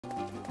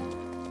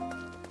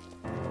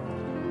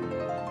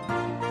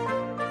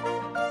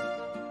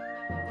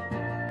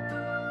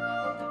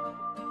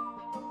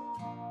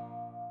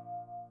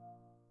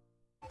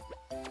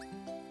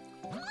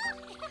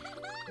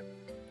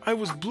I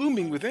was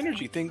blooming with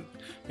energy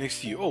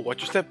thanks to you. Oh,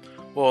 watch your step.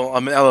 Well,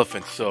 I'm an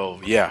elephant,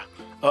 so yeah.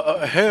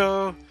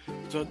 Hey,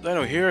 so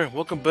Dino here.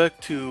 Welcome back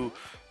to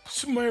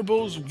Super Mario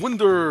Bros.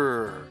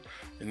 Wonder.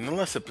 In the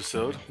last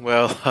episode,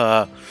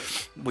 well,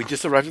 we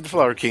just arrived at the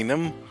Flower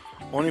Kingdom,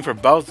 only for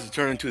Bowser to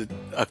turn into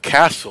a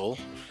castle.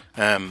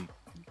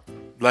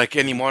 Like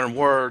any modern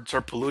world,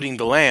 start polluting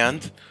the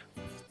land.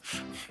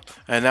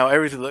 And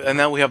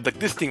now we have like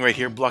this thing right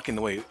here blocking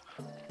the way.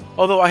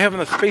 Although I have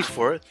enough space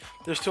for it,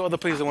 there's still other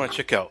places I want to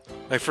check out.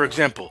 Like for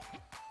example,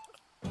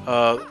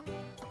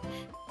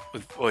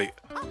 wait.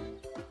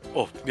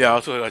 Oh yeah,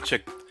 also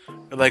check.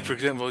 Like for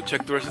example,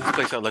 check the rest of this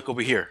place out. Like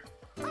over here,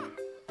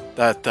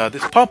 that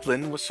this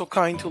Poplin was so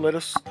kind to let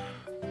us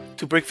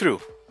to break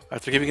through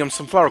after giving him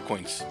some flower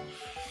coins.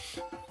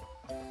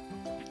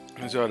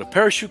 There's the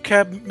parachute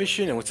cab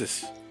mission, and what's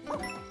this?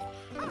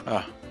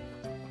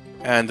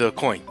 And a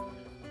coin.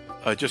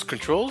 Just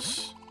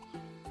controls.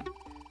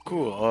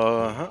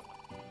 Cool.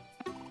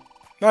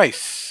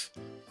 Nice.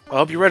 I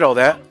hope you read all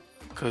that,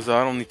 because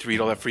I don't need to read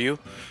all that for you.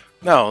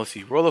 Now, let's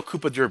see. Roller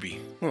Koopa Derby.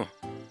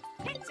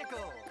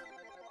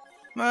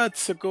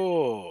 Let's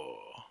go.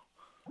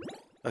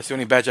 That's the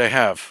only badge I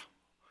have.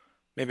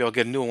 Maybe I'll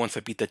get a new one once I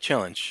beat that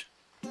challenge.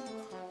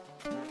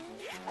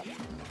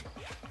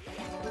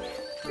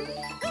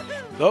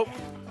 Nope.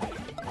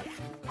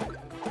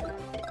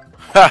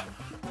 Ha!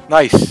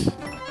 Nice.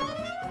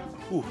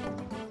 Ooh.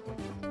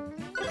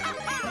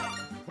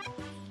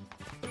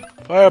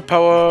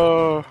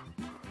 Firepower!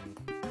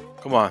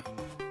 Come on.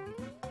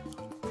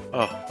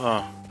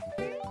 I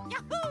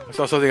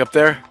saw something up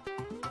there.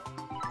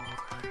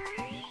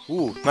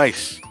 Ooh,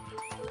 nice.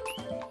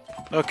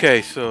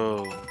 Okay,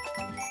 so...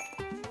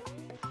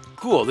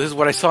 Cool, this is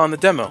what I saw in the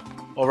demo.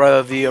 Or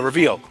rather, the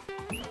reveal.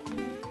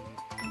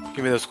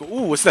 Give me those...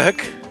 Ooh, what's the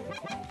heck?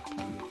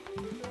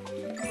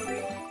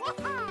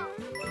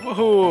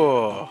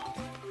 Whoa!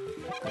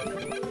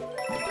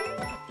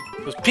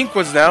 Those pink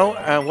ones now,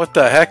 and what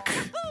the heck?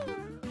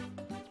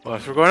 Well,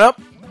 so we're going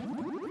up.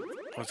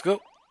 Let's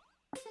go.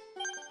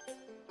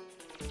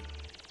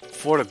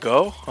 4 to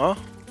go, huh?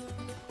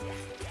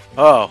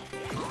 Oh.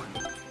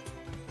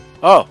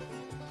 Oh.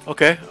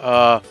 Okay,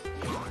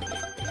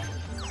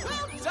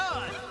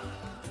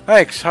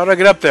 thanks, how do I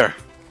get up there?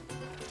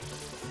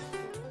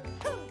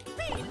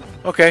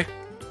 Okay.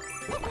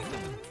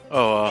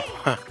 Oh,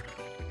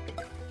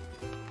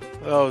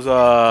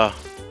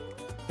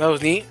 that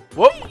was neat.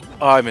 Whoop!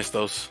 Oh, I missed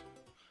those.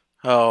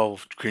 Oh,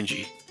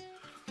 cringy.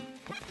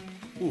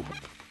 Ooh.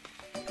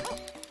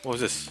 What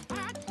was this?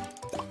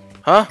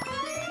 Huh?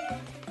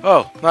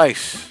 Oh,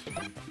 nice.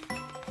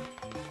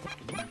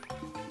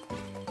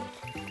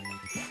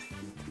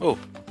 Oh,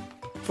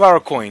 flower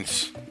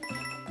coins.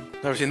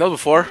 Never seen those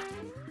before.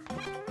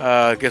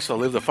 I guess I'll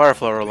leave the fire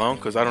flower alone,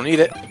 because I don't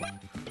need it.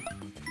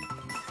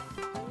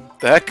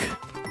 The heck?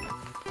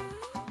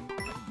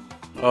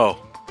 Oh.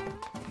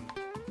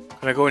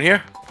 Can I go in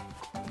here?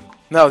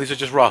 No, these are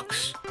just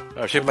rocks.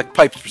 Shaped like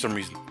pipes for some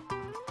reason.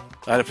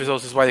 And if this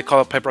is why they call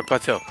it Pipe Rock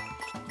Plateau.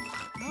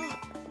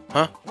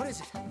 Huh? What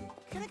is it?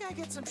 Can a guy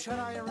get some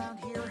shut-eye around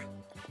here?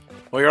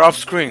 Well, you're off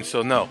screen,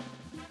 so no.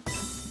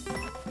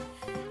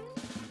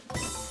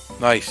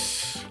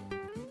 Nice.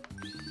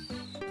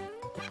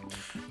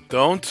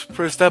 Don't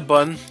press that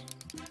button.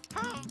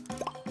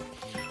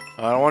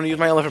 I don't want to use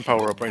my elephant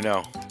power up right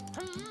now.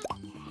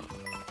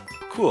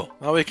 Cool.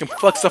 Now we can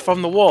flex stuff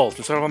on the walls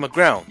instead of on the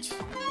ground.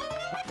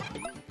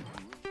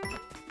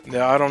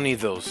 Yeah, I don't need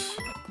those.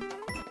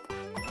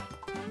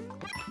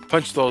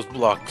 Punch those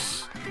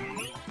blocks.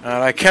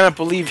 And I cannot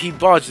believe he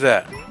dodged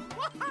that.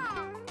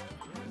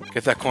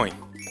 Get that coin.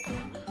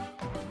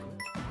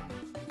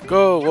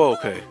 Go. Whoa,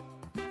 okay.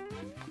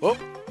 Oh,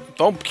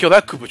 don't kill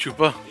that Koopa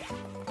Troopa.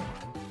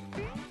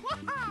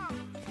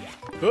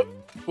 Oh,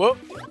 whoa.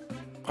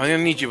 I'm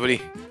gonna need you,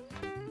 buddy.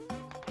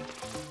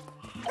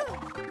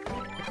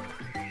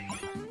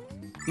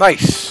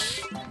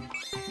 Nice.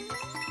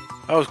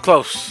 That was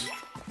close.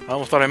 I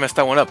almost thought I messed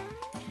that one up.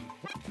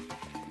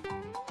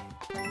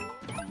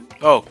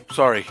 Oh,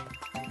 sorry.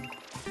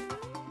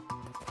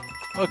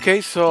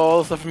 Okay, so all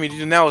that's left for me to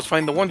do now is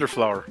find the Wonder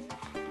Flower.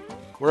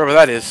 Wherever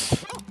that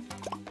is.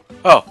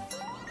 Oh.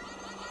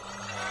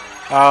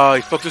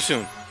 He spoke too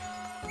soon.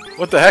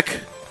 What the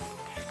heck?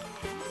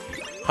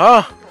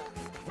 Huh?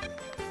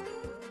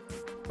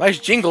 Nice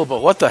jingle,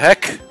 but what the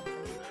heck?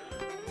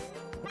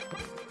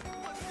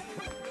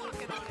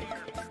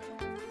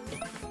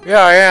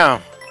 Yeah, I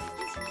am.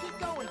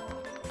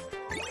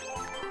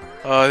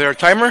 Is there a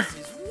timer?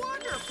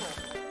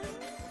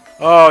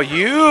 Oh,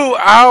 you!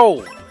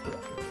 Ow!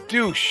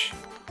 Douche.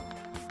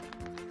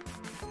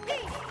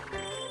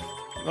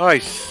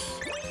 Nice.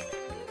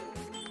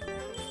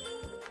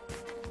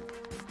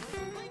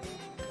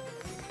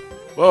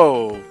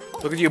 Whoa.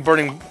 Look at you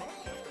burning.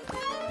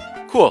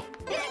 Cool.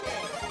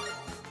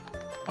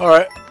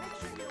 Alright.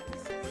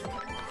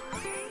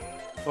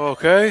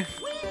 Okay.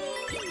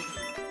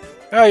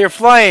 Yeah, you're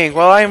flying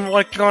while I'm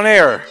working on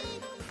air.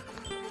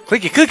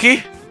 Clicky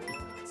clicky.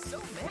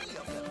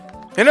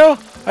 You know,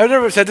 I've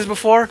never said this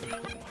before,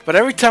 But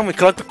every time we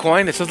collect the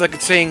coin, it sounds like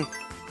it's saying,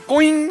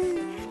 "Boing."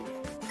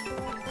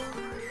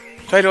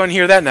 Try to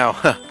unhear that now.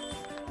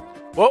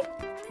 Whoa,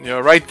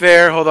 you're right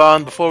there. Hold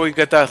on, before we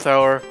get that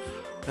sour,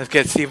 let's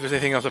see if there's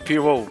anything else up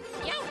here. Whoa.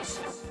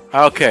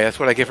 Okay, that's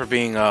what I get for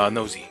being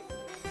nosy.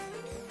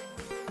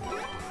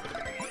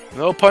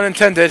 No pun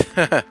intended.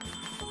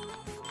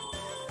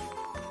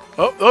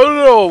 Oh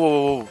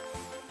no!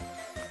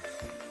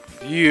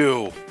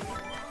 You.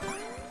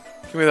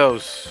 Give me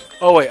those.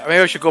 Oh wait, maybe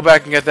I should go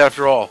back and get that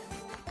after all.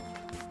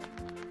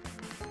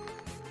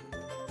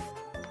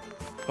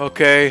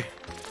 Okay.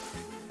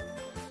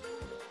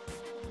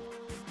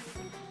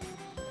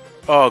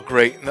 Oh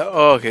great. No,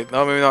 oh, okay.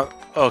 No, maybe not.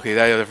 Okay,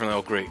 that is definitely.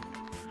 Oh great.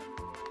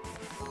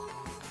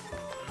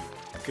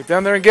 Get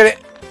down there and get it.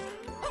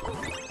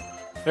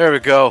 There we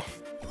go.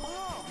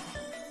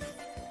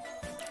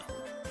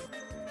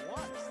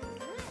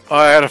 Oh,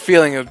 I had a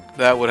feeling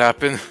that would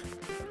happen.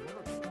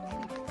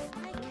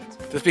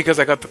 Just because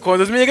I got the coin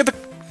doesn't mean I get the...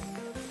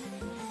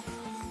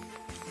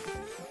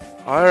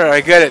 Alright,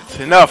 I get it.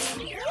 Enough.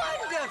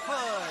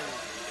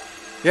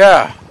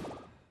 Yeah.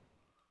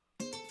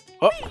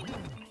 Oh.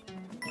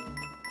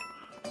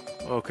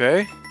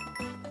 Okay.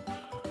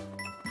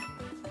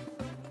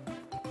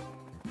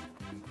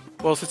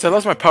 Well, since I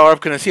lost my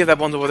power-up, can I see if that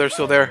one's over there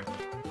still there?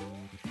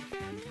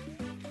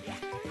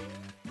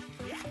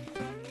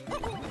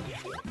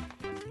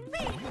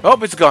 Oh,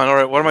 it's gone.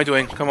 Alright, what am I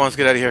doing? Come on, let's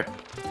get out of here.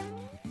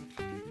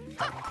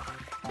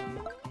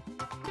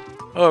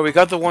 Oh, we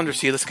got the Wonder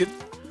Seed. Let's get...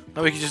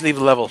 Now we can just leave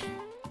the level.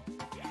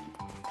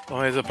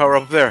 Oh, there's a power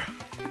up there.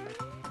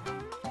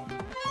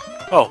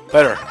 Oh,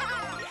 better.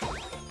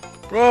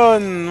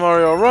 Run,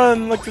 Mario,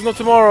 run like there's no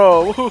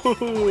tomorrow.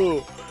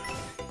 Woohoo!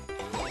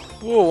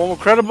 Whoa,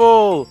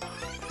 incredible!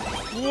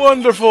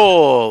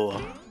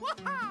 Wonderful!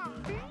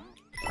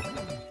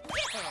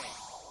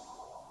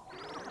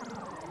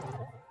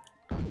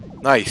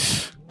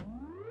 Nice.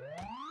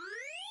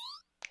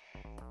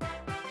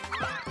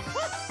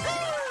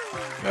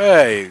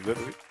 Hey, the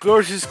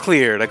course is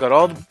cleared. I got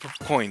all the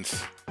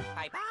coins.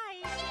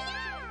 Bye-bye.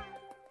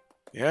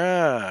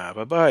 Yeah,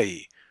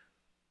 bye-bye.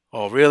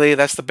 Oh, really?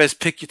 That's the best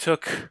pick you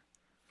took?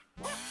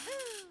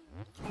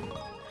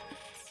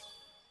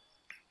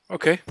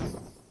 Okay.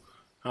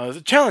 There's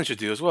a challenge to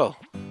do as well.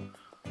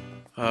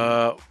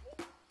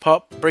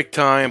 Pop break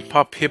time,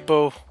 pop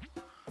hippo.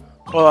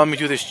 Well, let me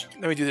do this.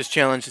 Let me do this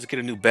challenge. Let's get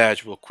a new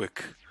badge real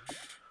quick.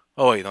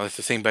 Oh wait, no, that's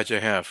the same badge I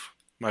have.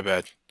 My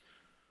bad.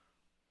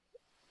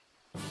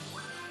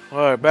 All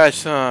right,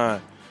 badge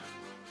time.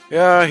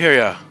 Yeah, I hear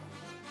ya.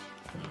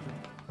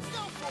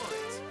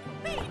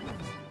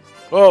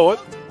 Whoa,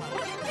 what?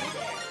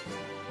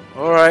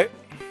 All right.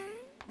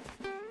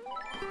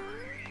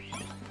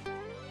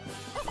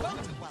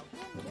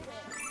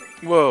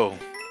 Whoa.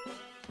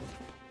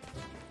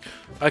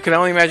 I can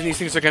only imagine these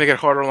things are gonna get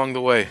harder along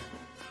the way.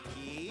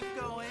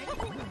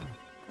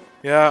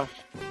 Yeah.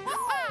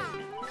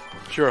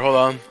 Sure, hold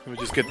on. Let me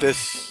just get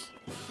this.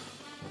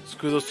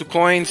 Screw those 2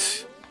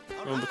 coins.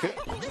 Okay.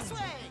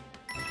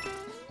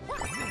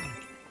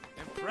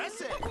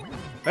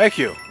 Thank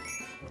you.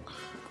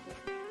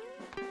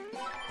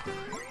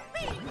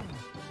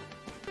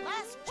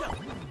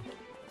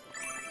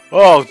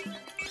 Oh.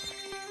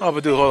 Oh,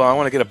 but dude, hold on. I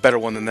want to get a better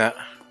one than that.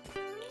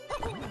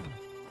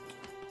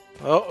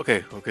 Oh,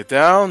 okay. We'll get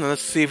down and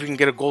let's see if we can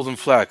get a golden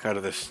flag out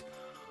of this.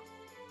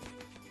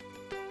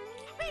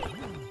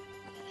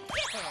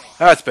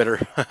 That's better.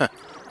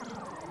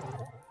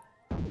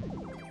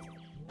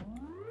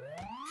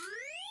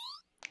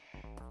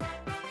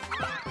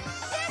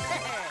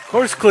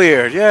 Course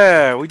cleared.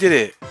 Yeah, we did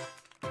it.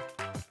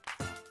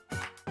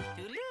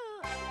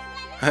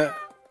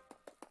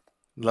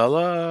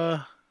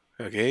 La.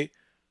 Okay.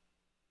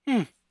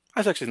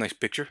 That's actually a nice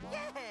picture.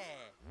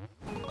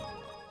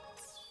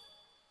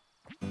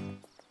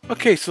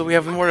 Okay, so we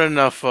have more than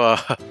enough.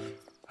 I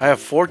have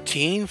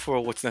 14 for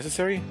what's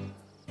necessary.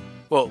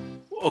 Well,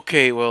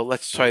 okay, well,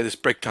 let's try this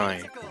break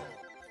time.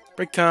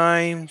 Break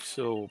time,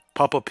 so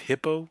pop-up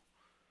hippo.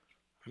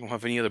 I don't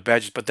have any other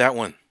badges but that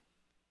one.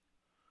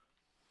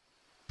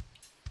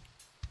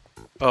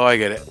 Oh, I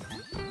get it.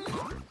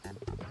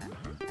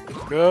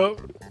 Go.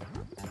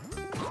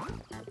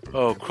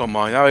 Oh, come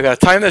on. Now I gotta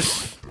time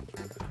this.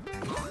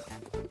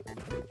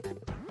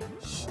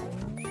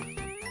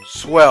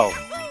 Swell.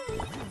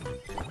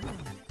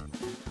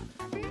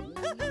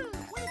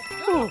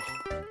 Ooh.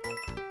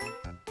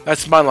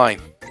 That's my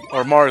line.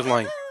 Or Mars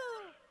line.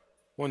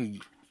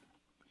 One.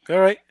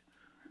 Alright.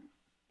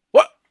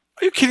 What?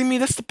 Are you kidding me?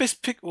 That's the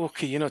best pick.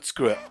 Okay, you know what?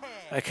 Screw it.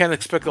 I can't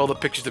expect all the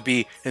pictures to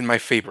be in my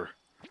favor.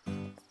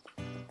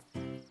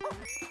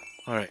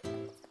 Alright.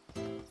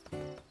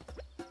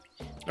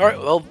 Alright,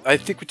 well, I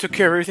think we took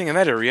care of everything in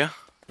that area.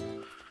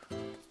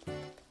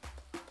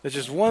 There's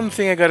just one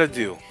thing I gotta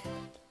do.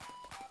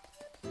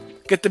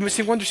 Get the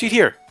missing Wonder Seed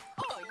here.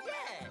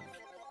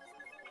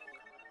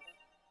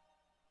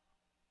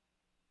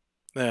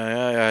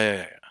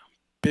 Yeah.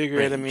 Bigger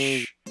range.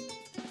 Enemies.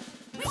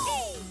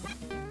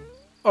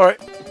 Alright.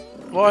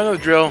 Well, I know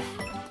the drill.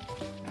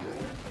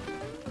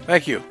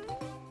 Thank you.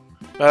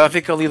 But I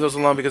think I'll leave those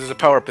alone because there's a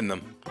power-up in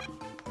them.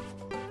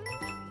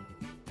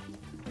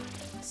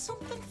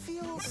 Something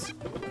feels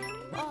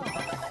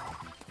off.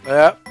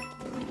 Yeah.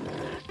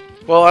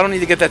 Well, I don't need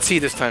to get that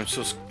seed this time,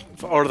 so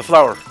or the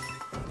flower.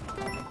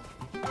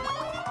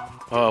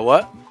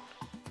 What?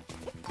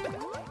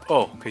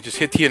 Oh, okay, just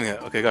hit T in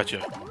it. Okay,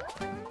 gotcha.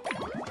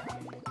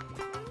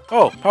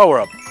 Oh,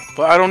 power-up.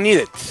 But I don't need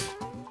it.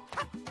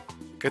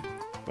 Good.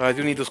 But I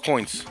do need those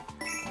coins.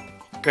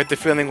 Get the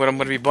feeling what I'm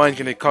going to be buying is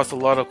going to cost a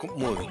lot of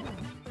money.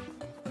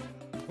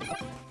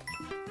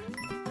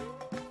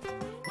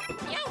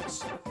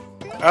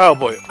 Oh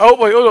boy. Oh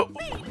boy. Oh no.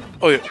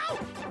 Oh yeah.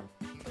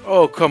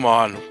 Oh, come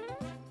on.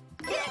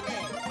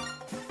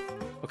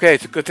 Okay,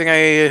 it's a good thing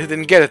I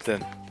didn't get it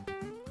then.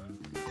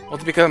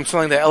 Only because I'm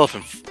selling the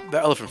elephant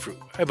fruit.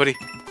 Hey, buddy.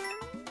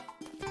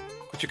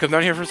 Could you come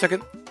down here for a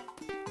second?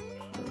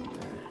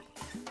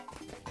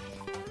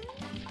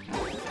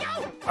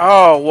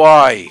 Oh,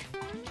 why?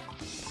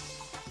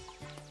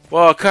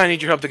 Well, I kind of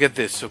need your help to get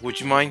this, so would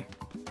you mind?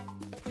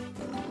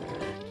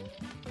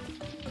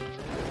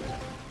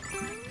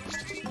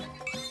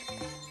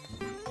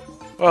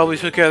 Well, we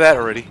took care of that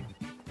already.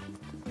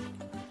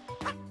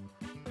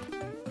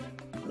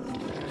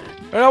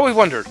 I always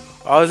wondered,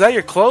 is that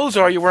your clothes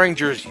or are you wearing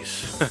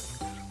jerseys?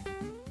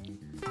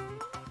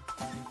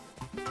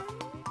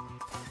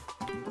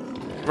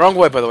 Wrong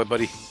way, by the way,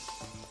 buddy.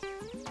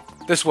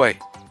 This way.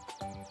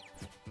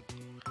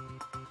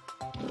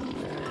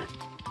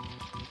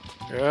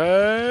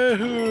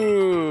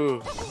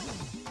 Yahoo!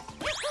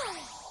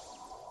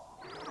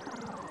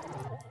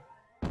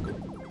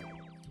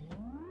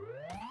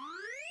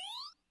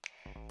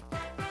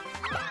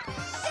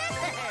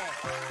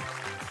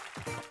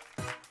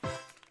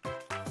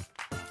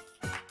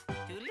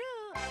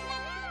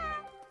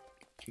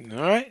 All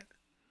right.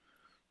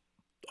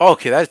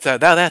 Okay,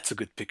 that's a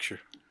good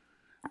picture.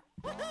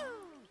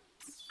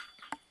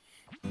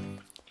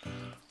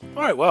 All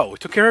right. Well, we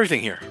took care of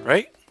everything here,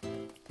 right?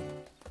 I'm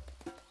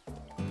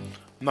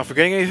not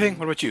forgetting anything.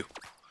 What about you?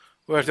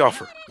 What do I have to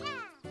offer?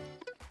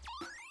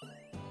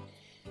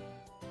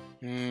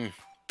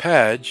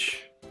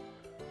 Badge.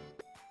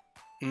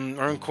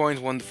 Earn coins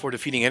one for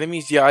defeating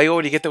enemies. Yeah, I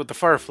already get that with the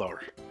fire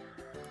flower.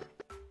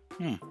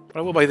 But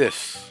I will buy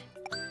this.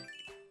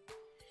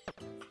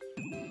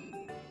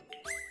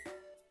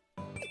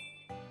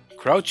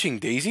 Crouching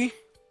Daisy?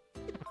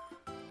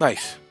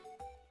 Nice.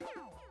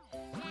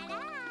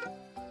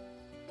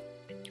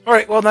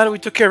 Alright, well now that we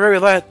took care of every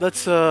lad,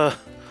 let's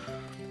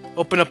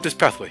open up this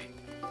pathway.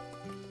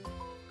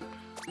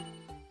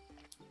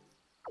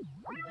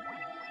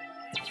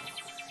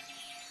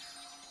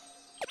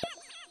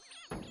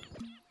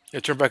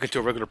 Yeah, turn back into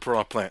a regular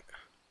piranha plant.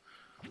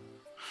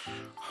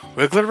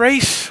 Regular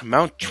race?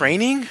 Mount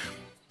training?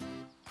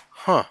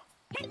 Huh.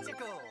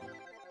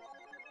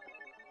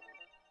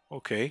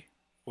 Okay.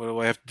 What do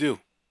I have to do?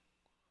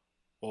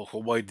 Well,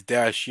 Hawaii the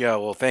dash. Yeah,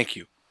 well, thank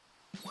you.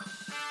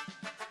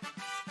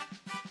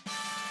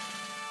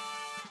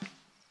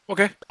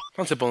 Okay.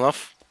 Sounds simple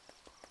enough.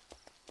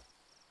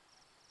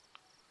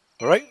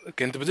 Alright,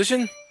 get into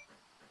position.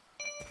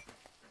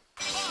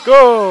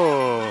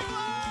 Go!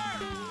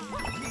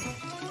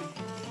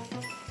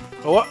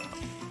 Oh, what?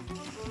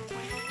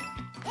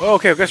 Oh,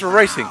 okay, I guess we're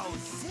racing.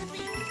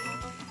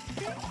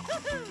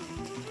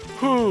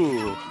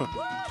 Whoo!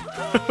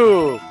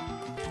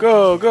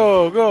 Go,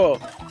 go, go!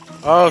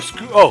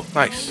 Oh,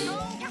 nice.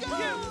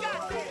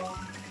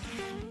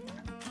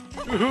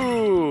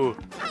 Woohoo!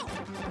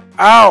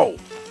 Ow!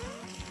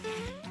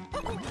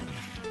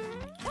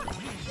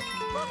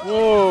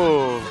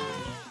 Whoa!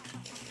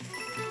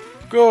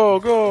 Go,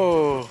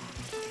 go!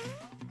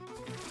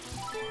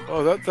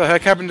 Oh, what the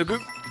heck happened to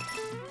Goop?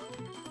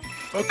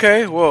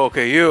 Okay, whoa,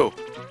 okay, you.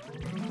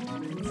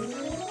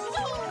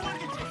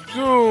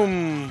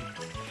 Zoom!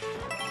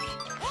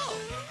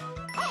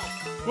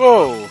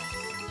 Whoa!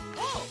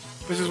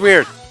 This is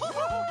weird.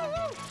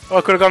 Oh,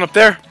 I could have gone up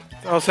there?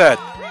 How sad.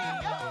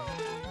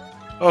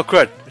 Oh,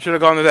 crud. I should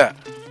have gone to that.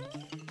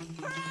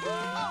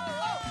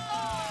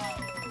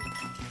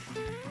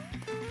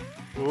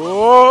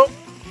 Whoa!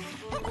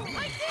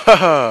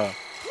 Haha!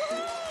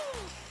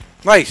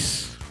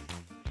 Nice!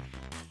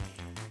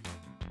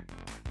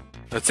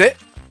 That's it?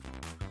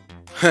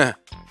 Huh.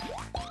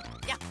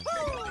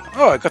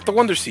 Oh, I got the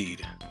Wonder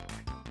Seed.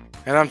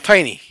 And I'm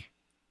tiny.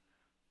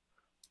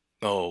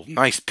 Oh,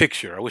 nice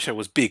picture. I wish I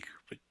was big.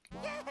 But...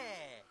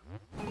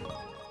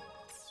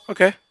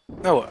 Okay,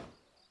 now what?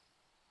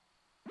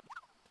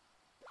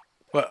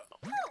 Well,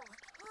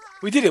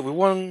 we did it. We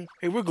won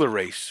a Wiggler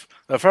race.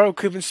 The Pharaoh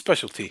Cuban's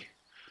specialty.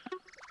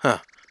 Huh.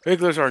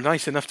 Wigglers are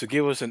nice enough to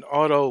give us an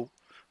auto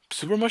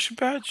super mushroom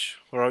badge?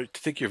 Or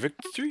to take your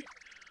victory?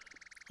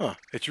 Huh.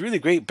 It's a really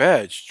great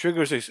badge.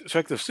 Triggers a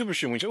effective super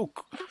mushroom. Oh,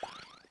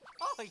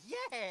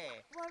 yeah.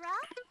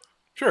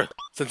 Sure.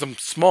 Since I'm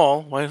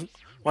small, why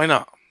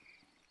not?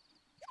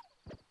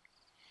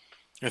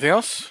 Anything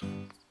else?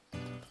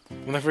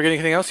 Am I forgetting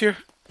anything else here?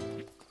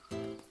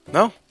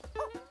 No?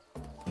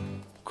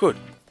 Good.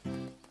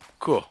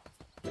 Cool.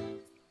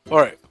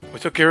 Alright. We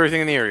took care of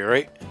everything in the area,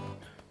 right?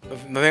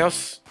 Nothing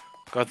else?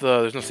 Got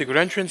the... There's no secret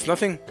entrance?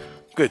 Nothing?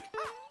 Good.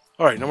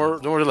 Alright, no more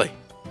delay.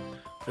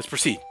 Let's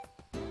proceed.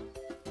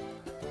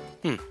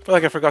 Feel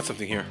like I forgot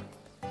something here.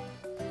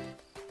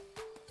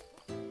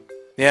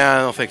 Yeah,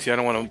 no thanks. I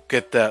don't want to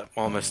get that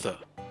all messed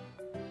up.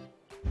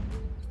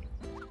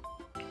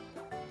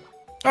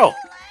 Oh!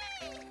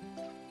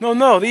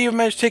 No, they even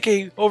managed to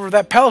take over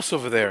that palace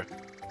over there.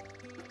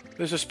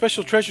 There's a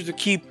special treasure to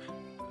keep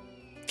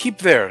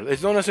there.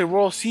 It's known as a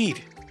royal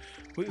seed.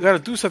 We gotta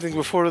do something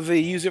before they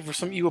use it for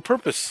some evil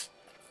purpose.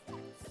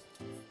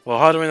 Well,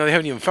 how do I know they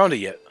haven't even found it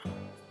yet?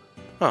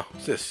 Huh,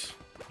 what's this?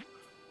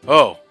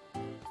 Oh.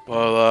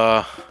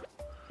 Well,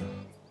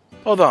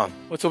 hold on.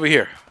 What's over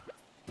here?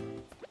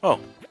 Oh.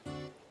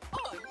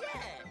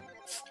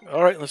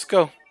 Alright, let's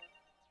go.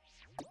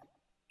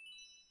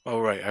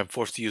 Alright, I'm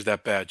forced to use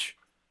that badge.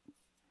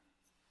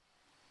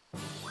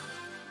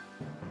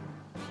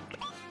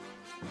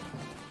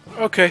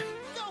 Okay.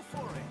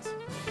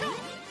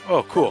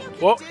 Oh, cool.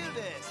 Whoa.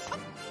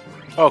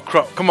 Oh,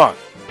 crap. Come on.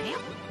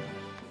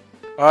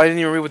 I didn't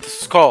even read what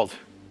this is called.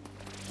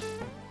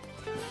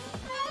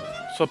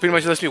 So pretty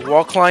much lets me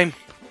wall climb.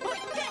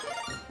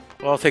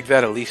 Well, I'll take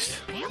that at least.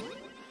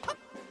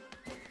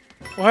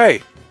 Oh,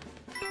 hey.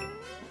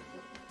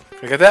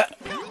 Can I get that?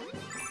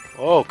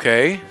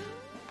 Okay.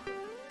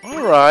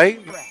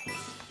 Alright.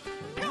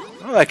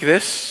 I like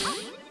this.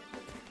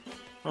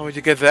 Oh, would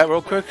you get that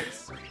real quick?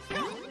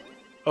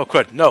 Oh,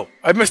 crud. No.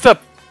 I messed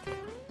up.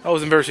 That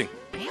was embarrassing.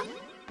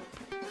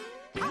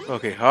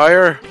 Okay,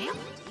 higher.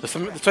 Let's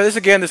try this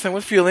again, this time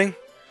with feeling.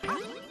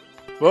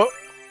 Whoa.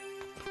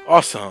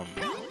 Awesome.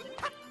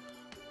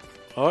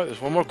 Oh,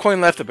 there's one more coin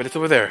left. I bet it's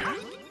over there.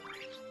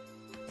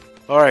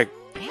 Alright.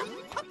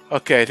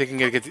 Okay, I think I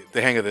can get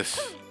the hang of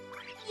this.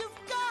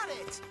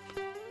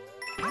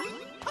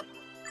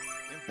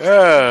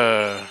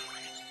 Yeah.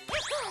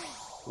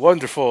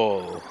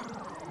 Wonderful.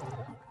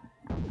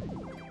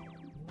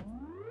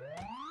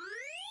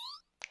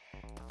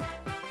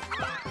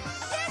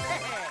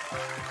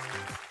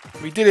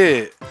 We did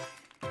it!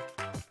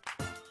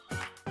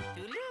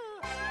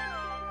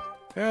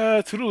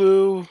 Yeah,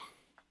 toodaloo.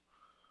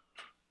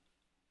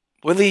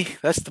 Willy,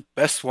 that's the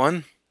best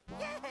one.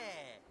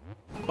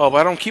 Oh, but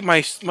I don't keep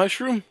my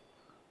mushroom?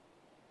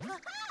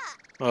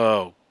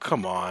 Oh,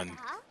 come on.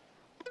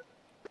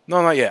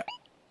 No, not yet.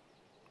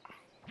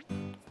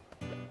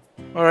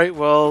 Alright,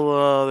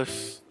 well,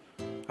 there's...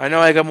 I know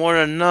I got more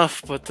than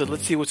enough, but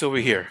let's see what's over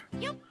here.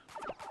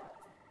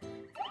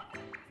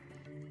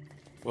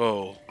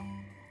 Whoa.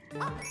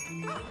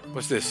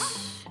 What's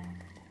this?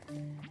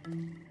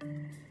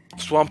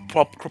 Swamp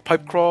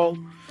pipe crawl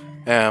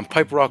and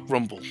pipe rock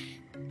rumble.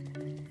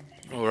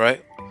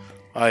 Alright.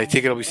 I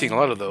take it I'll be seeing a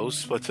lot of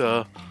those, but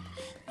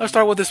let's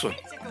start with this one.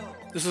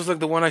 This is like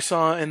the one I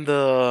saw in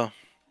the...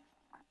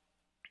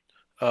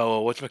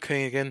 what's my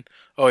thing again?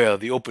 Oh yeah,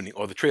 the opening,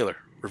 or the trailer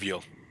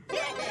reveal.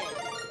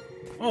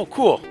 Oh,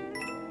 cool.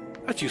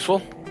 That's useful.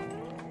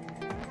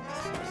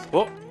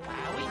 Whoa.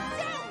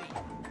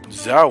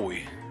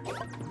 Zowie.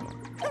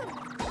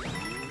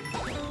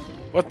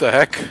 What the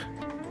heck?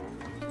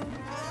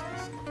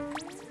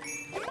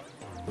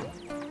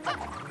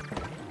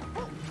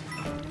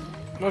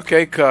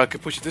 Okay, can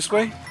push it this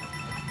way?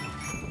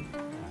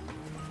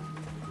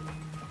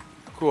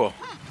 Cool.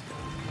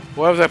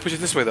 Why was I push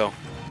it this way, though?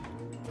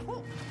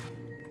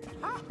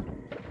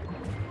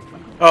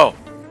 Oh.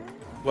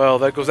 Well,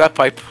 there goes that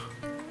pipe.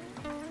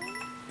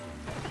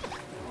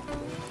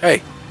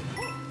 Hey.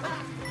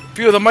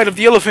 Feel the might of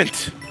the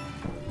elephant.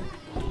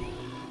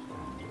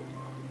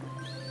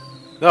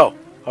 No.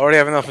 I already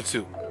have enough of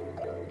two.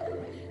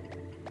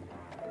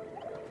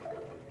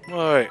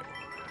 Alright.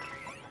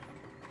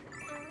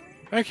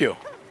 Thank you.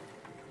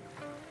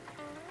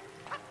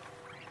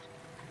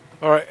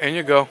 Alright, and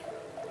you go.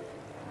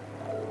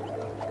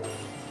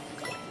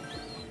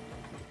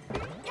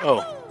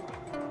 Oh.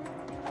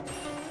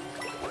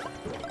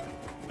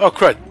 Oh,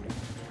 crud.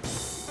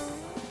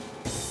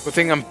 Good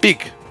thing I'm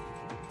big.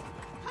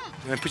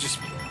 And then push this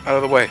out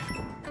of the way.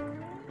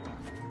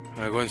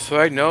 Can I go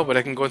inside? No, but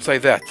I can go inside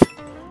that.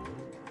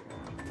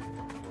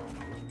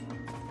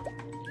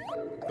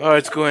 Alright,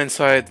 let's go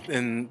inside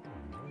and...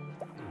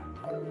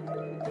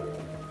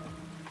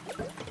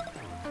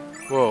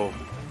 Whoa.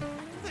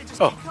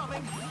 Oh.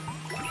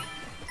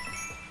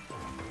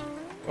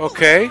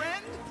 Okay.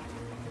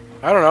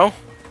 I don't know.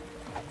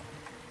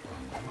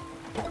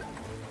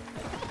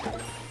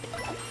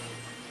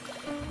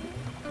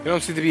 You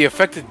don't seem to be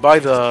affected by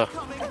the...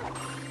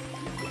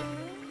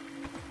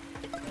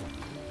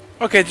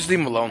 Okay, just leave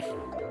them alone.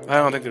 I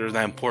don't think they're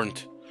that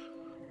important.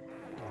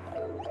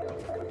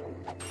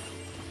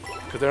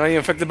 Because they're not even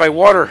affected by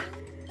water.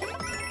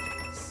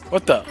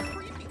 What the?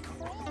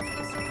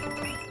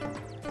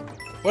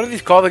 What are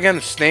these called again?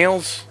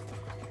 Snails?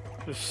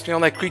 The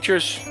snail-like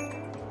creatures?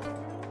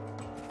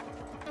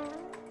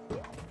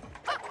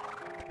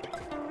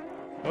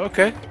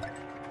 Okay.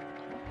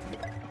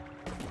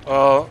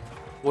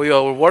 Will you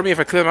reward me if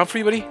I clear them up for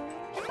you, buddy?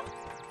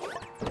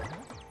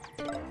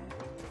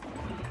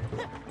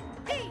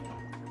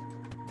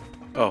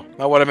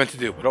 Not what I meant to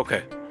do, but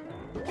okay.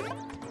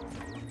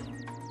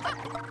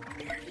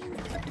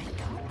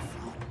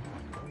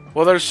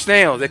 Well, there's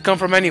snails. They come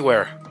from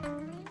anywhere.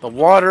 The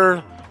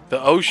water,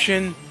 the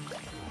ocean.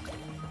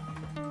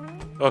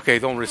 Okay,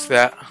 don't risk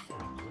that.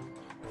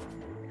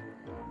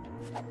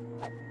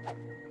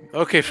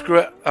 Okay, screw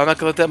it. I'm not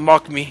gonna let that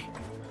mock me.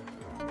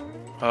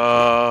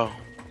 Let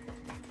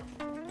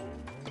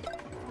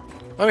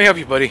me help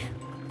you, buddy.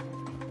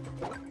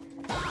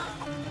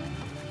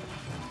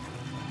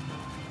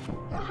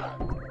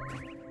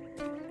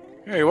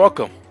 Yeah, you're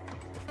welcome.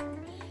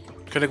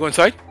 Can I go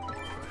inside?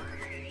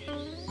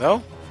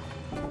 No?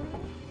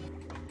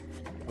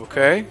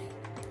 Okay.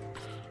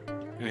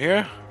 In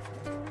here?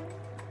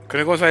 Can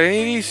I go inside any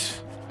of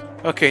these?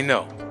 Okay,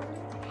 no.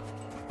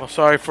 Well,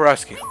 sorry for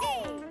asking.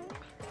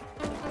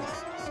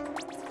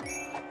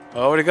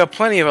 Oh, we got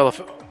plenty of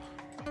elephant.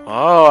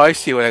 Oh, I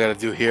see what I gotta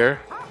do here.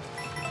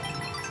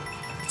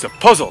 It's a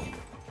puzzle.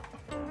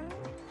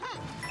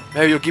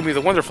 Maybe you'll give me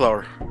the Wonder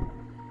Flower.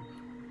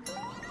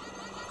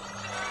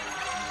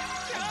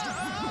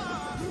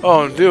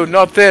 Oh, dude,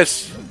 not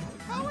this.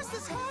 How is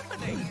this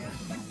happening?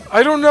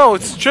 I don't know.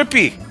 It's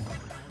trippy.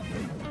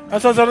 I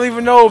don't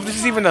even know if this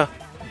is even a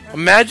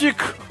magic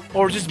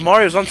or just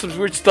Mario's on some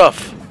weird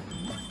stuff.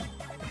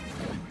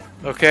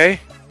 Okay.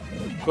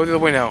 Go the other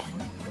way now.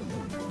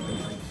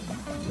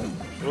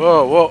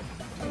 Whoa, whoa.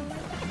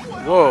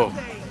 Whoa.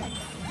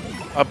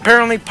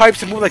 Apparently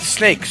pipes move like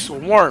snakes or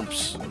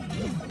worms.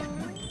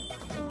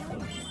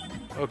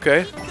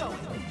 Okay.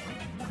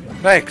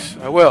 Thanks,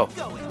 I will.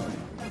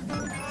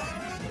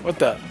 What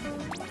the?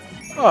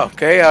 Oh,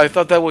 okay, I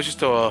thought that was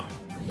just a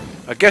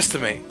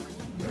guesstimate.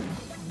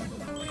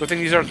 Good thing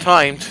these aren't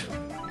timed.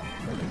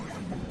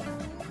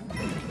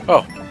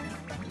 Oh.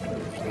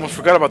 Almost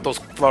forgot about those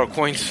flower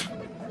coins.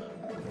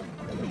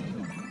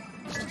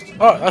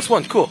 Oh, that's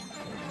one, cool.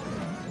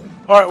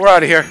 Alright, we're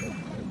out of here.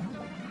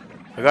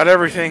 I got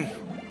everything.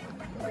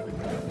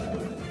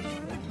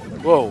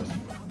 Whoa.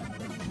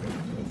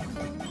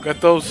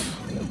 Got those.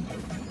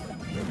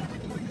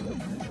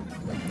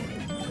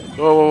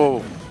 Whoa, whoa,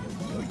 whoa.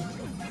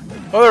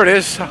 Oh, there it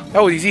is.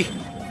 That was easy.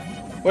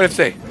 What did it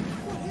say?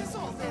 What is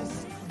all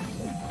this?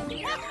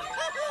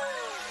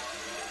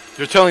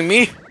 You're telling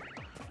me?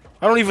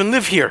 I don't even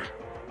live here.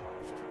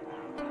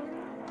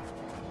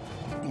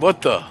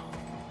 What the?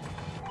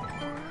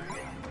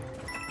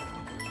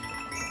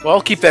 Well,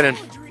 I'll keep that in.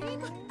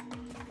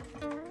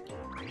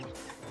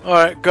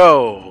 Alright,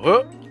 go.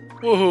 Huh?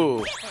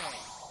 Woohoo.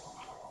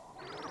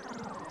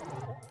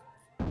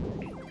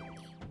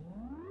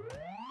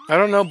 I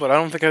don't know, but I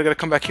don't think I gotta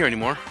come back here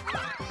anymore.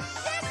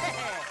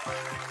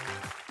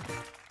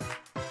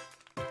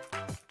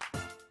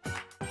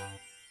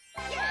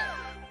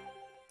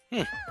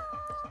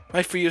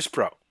 Nice for you,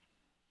 Sprout.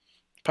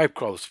 Pipe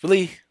crawlers.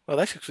 Really? Well,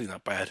 that's actually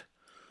not bad.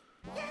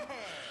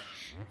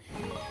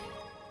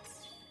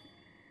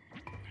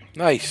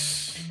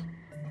 Nice.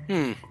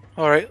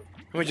 Alright.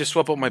 Let me just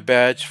swap out my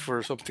badge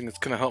for something that's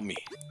gonna help me.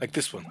 Like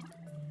this one.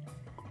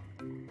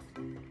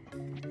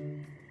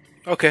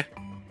 Okay.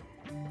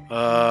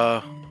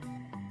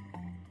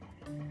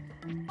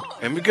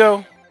 Here we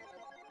go.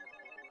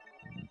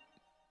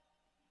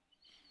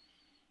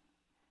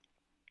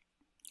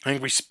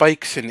 Angry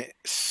spikes and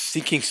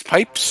sinking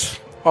pipes?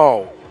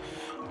 Oh.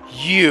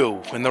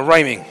 You and the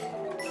rhyming.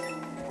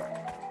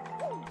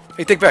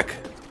 Hey, take back.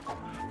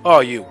 Oh,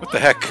 you. What the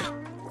heck?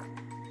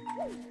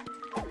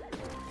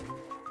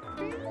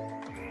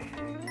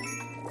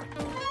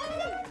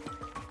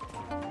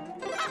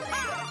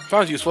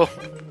 Sounds useful.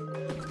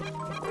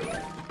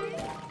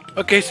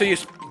 Okay, so you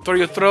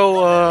throw,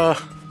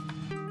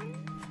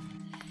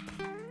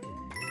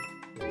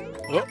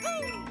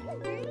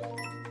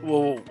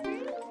 Whoa.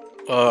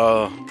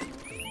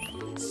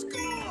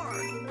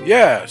 Score!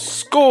 Yeah,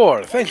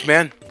 score! Thanks,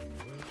 man.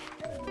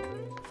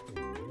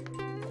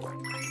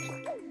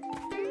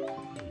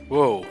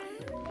 Whoa.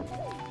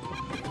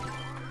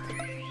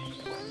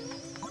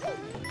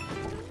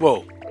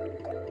 Whoa.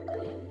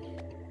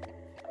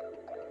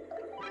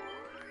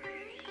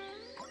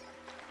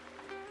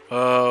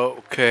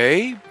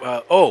 Okay.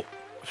 Oh,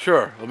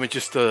 sure. Let me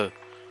just, do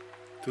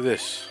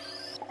this.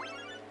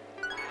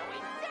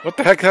 What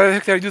the heck? How the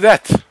heck did I do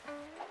that?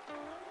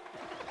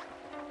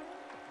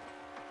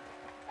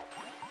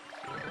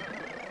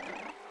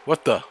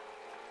 What the?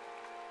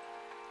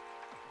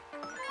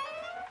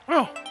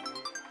 Oh.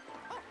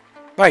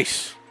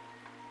 Nice.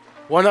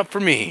 One up for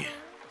me.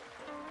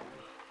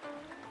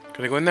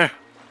 Can I go in there?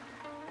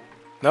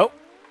 Nope.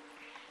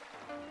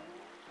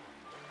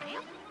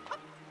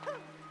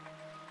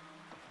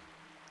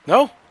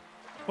 No?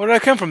 Where did I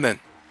come from then?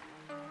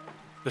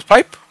 This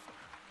pipe?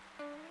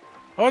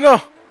 Oh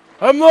no!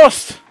 I'm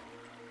lost!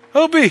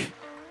 Help me!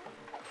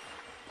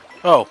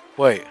 Oh,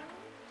 wait.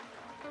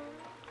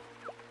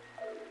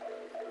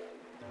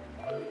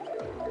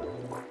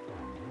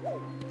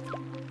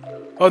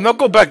 Oh, no,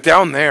 go back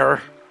down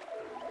there.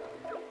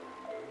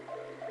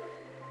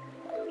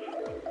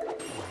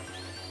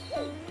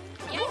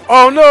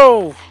 Oh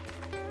no!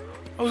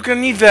 I was gonna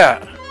need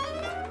that.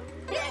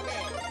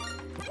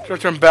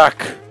 Should turn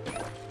back.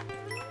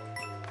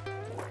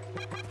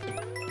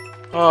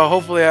 Oh,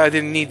 hopefully I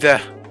didn't need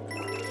that.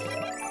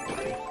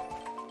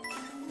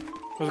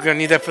 I was gonna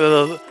need that for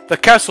the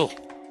castle,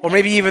 or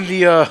maybe even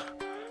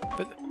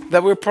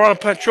that we're Piranha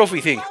Plant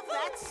trophy thing. Love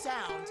that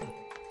sound.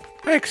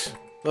 Thanks.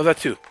 Love that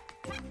too.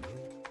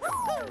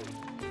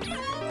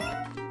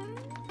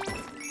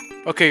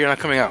 Okay, you're not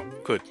coming out.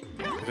 Good. Is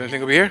there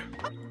anything over here?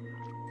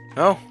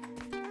 No?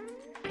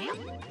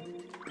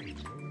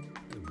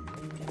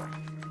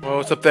 Well,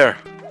 what's up there?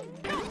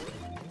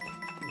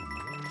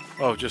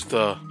 Oh, just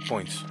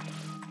points.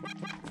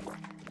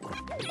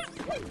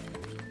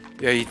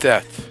 Yeah, eat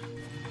that.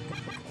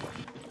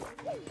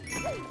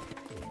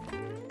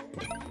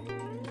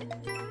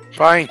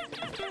 Fine.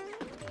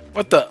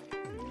 What the?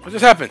 What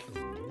just happened?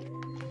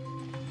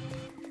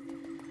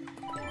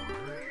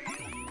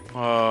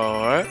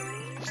 Alright.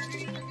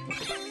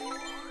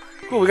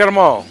 Cool, we got them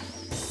all.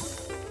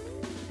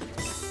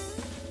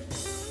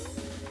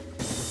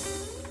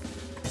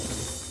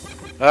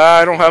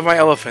 I don't have my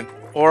elephant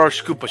or our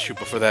Koopa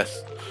for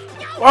this.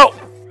 Whoa!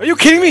 Are you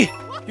kidding me?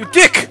 You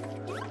dick!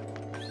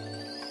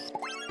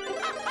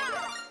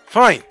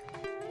 Fine.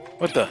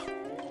 What the?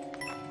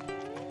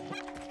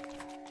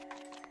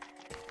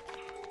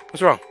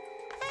 What's wrong?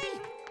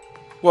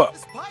 What?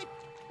 This pipe,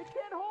 it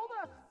can't hold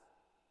us.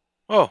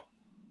 Oh.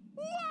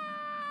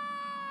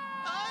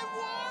 I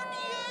warn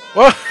you.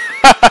 What?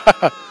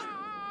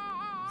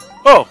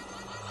 Oh!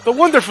 The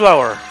Wonder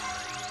Flower!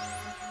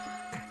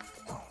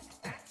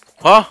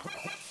 Huh?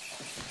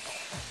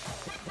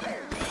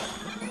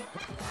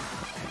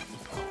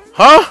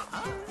 Huh?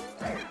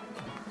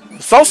 The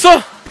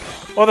salsa?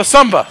 Or the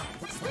samba?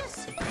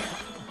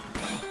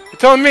 You're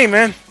telling me,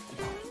 man.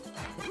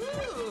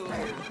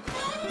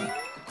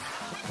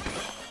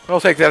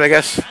 I'll take that, I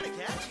guess.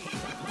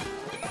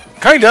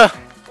 Kinda.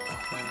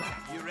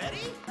 You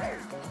ready?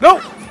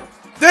 No!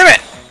 Damn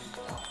it!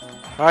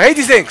 I hate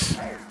these things.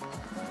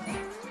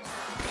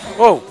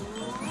 Whoa.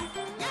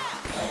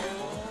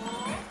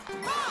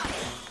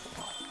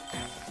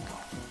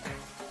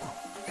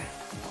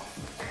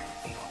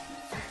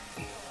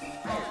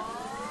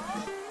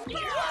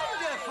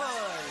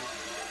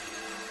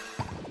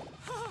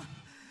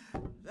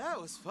 That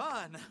was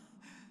fun.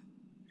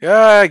 Yeah,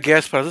 I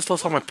guess, but I just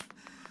lost all my...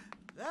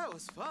 That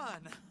was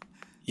fun.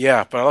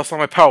 Yeah, but I lost all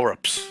my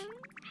power-ups.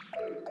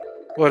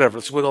 Whatever,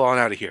 let's wiggle on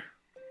out of here.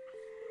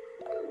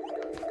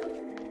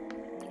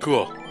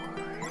 Cool.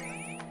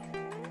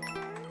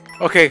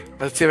 Okay,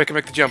 let's see if I can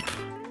make the jump.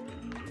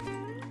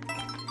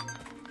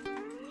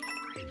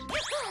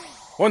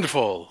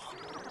 Wonderful.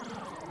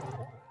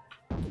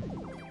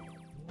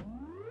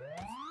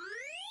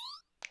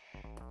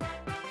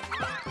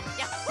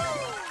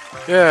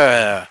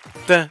 Yeah.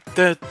 Da,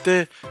 da,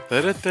 da,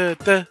 da, da, da,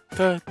 da,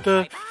 da,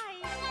 da.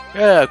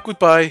 Yeah,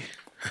 goodbye.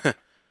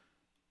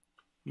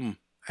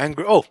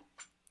 Angry. Oh,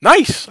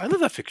 nice. I love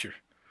that picture.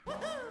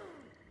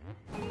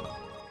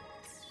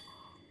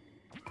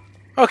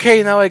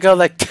 Okay, now I got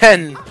like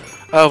 10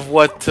 of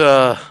what,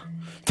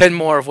 10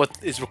 more of what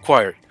is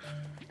required.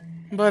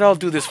 But I'll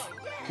do this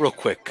real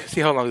quick.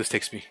 See how long this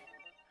takes me.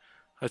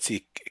 Let's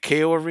see.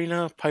 KO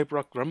Arena, Pipe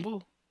Rock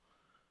Rumble?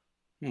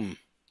 I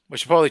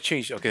should probably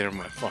change. Okay, never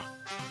mind. Fine.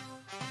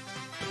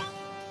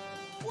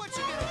 What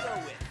you gonna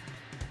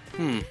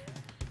go with?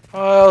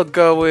 I'll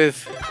go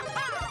with...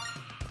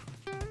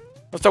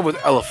 Let's start with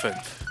Elephant.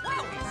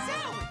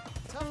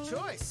 Tough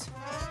choice.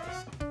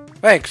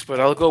 Thanks, but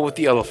I'll go with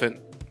the Elephant.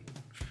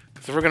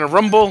 Because if we're gonna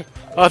rumble,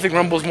 I think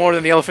Rumble's more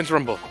than the Elephant's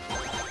Rumble.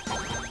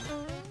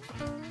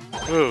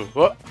 Ooh,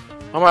 what?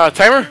 Am I on a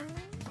timer?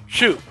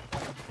 Shoot.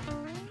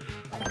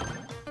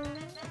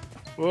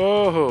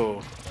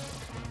 Whoa.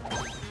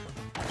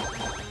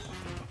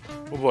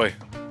 Oh boy.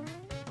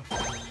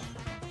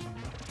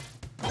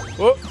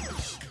 Whoa.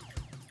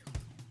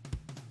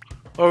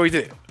 Oh, we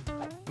did it.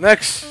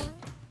 Next.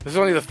 This is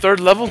only the third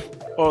level?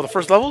 Or the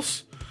first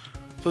levels?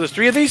 So there's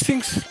 3 of these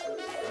things?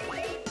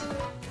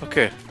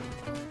 Okay.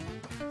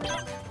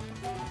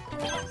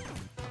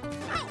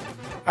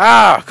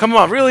 Ah, come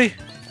on, really?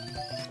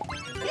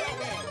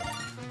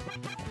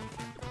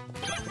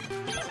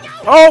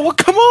 Oh, well,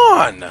 come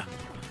on!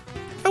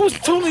 That was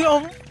totally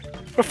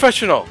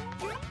professional.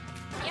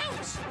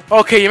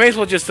 Okay, you may as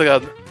well just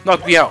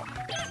knock me out.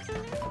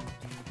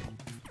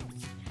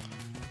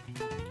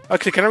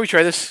 Okay, can I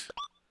retry this?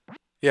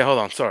 Yeah, hold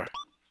on, sorry.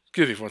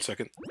 Excuse me for 1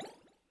 second.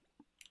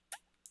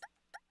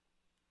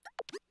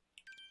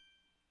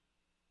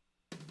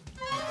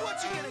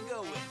 What you gonna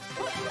go with?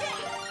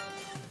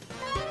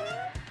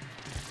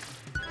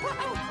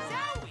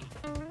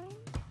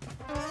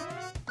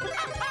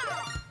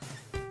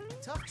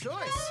 Tough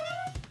choice.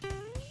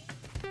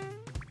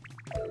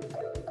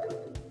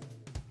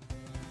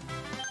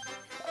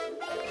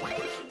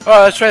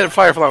 Oh, let's try the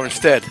Fire Flower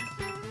instead.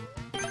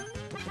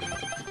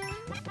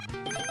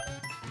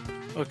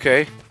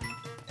 Okay.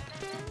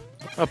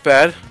 Not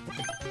bad.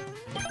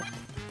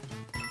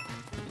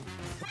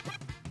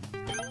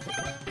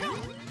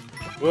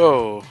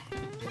 Whoa.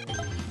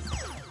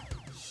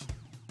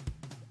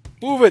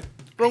 Move it!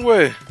 Wrong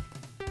way.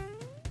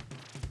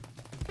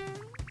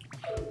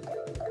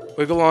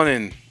 Wiggle on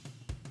in.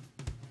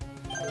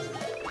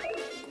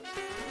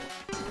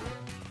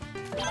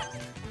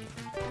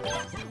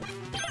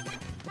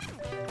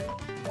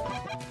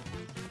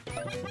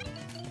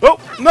 Oh,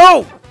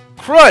 no!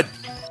 Crud!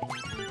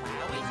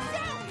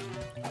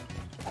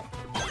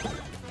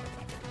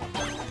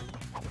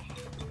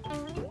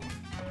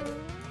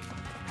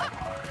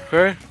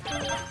 Okay.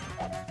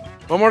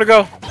 One more to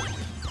go.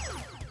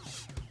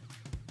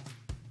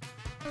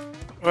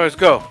 Alright, let's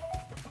go.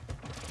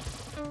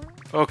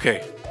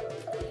 Okay.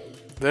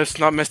 Let's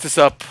not mess this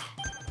up.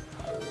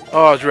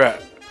 Oh,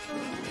 drat.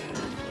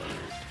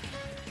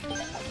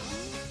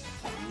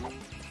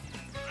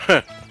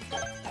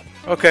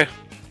 Okay.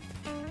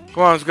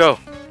 Come on, let's go.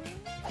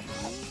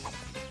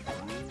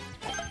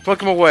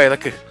 Pluck him away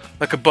like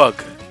a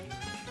bug.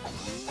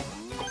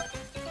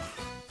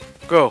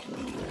 Go.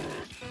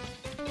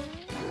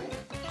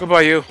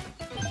 Goodbye, you.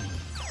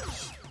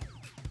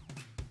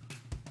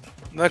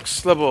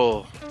 Next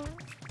level.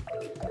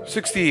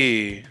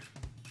 60.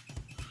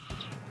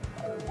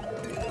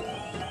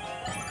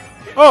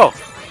 Oh!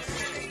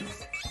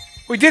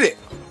 We did it!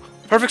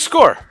 Perfect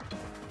score!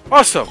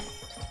 Awesome!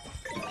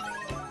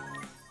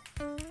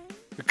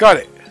 We got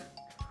it.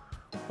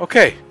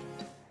 Okay.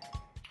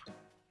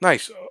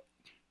 Nice.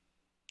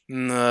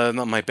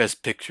 Not my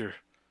best picture.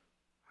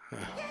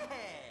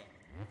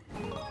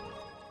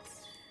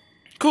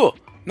 Cool.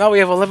 Now we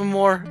have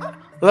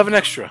 11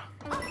 extra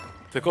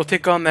to go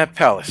take on that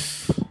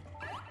palace.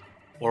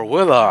 Or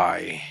will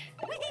I?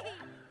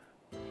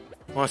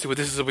 I want to see what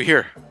this is over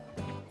here.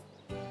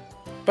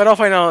 But I'll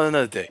find out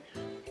another day.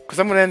 Because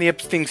I'm going to end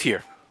the things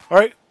here.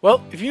 Alright,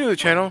 well, if you're new to the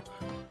channel,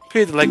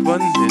 hit the like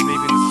button and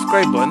maybe the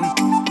subscribe button.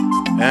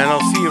 And I'll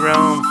see you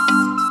around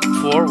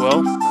for,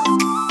 well,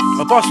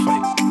 a boss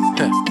fight.